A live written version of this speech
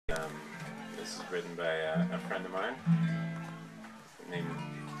This is written by a friend of mine named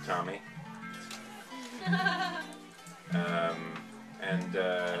Tommy.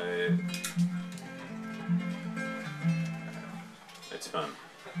 It's fun.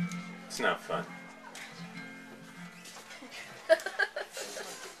 It's not fun.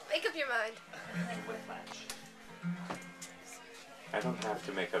 Make up your mind. I don't have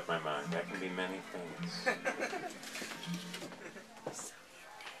to make up my mind. I can be many things.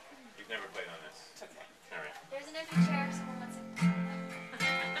 You've never played on this? Okay. All right. There's an empty chair. Someone wants it.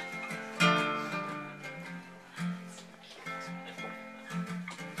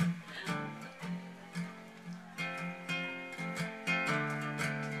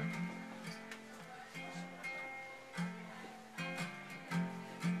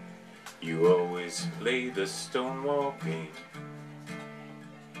 You always play the stonewall game,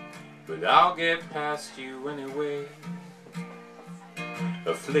 but I'll get past you anyway.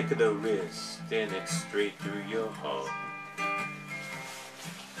 A flick of the wrist and it's straight through your heart.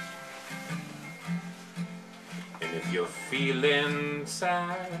 And if you're feeling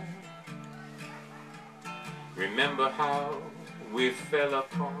sad, remember how we fell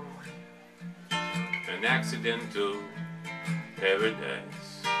upon an accidental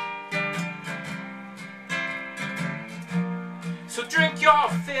paradise. So drink your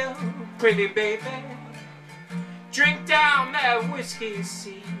fill, pretty baby. Drink down that whiskey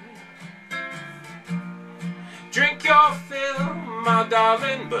sea. Drink your fill, my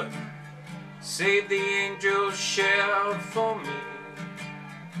darling, but save the angel's shell for me.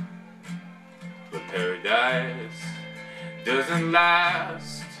 But paradise doesn't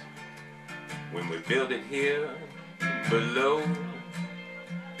last when we build it here below.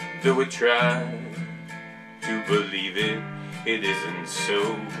 Though we try to believe it, it isn't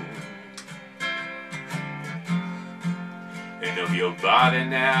so. And of your body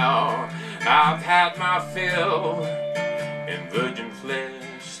now, I've had my fill, and virgin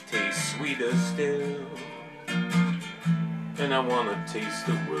flesh tastes sweeter still. And I wanna taste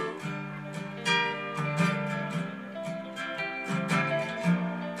the world.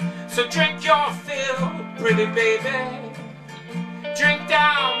 So drink your fill, pretty baby. Drink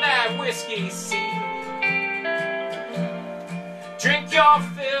down that whiskey sea. Drink your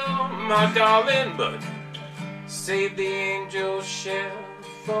fill, my darling, but save the angel's shell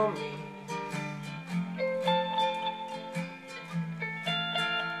for me.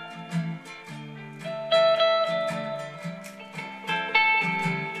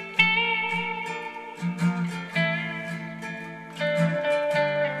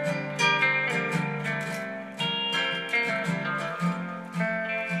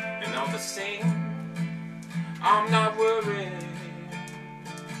 And all the same, I'm not worried.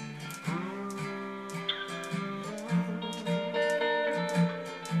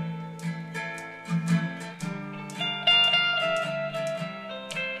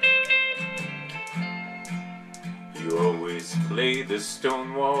 You always play the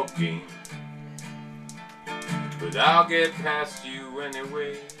stonewall game, but I'll get past you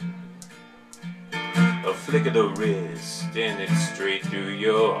anyway. A flick of the wrist and it's straight through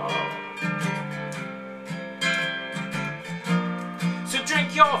your heart. So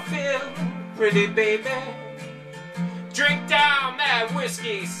drink your fill, pretty baby. Drink down that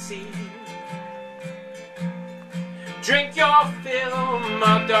whiskey sea. Drink your fill,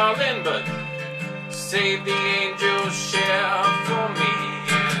 my darling, but save the angel's shell for me.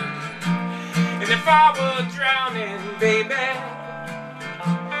 And if I were drowning, baby,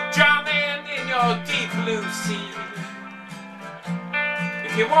 drowning in your deep blue sea,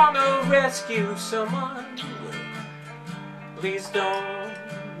 if you wanna rescue someone, please don't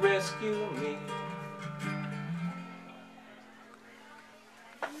rescue me.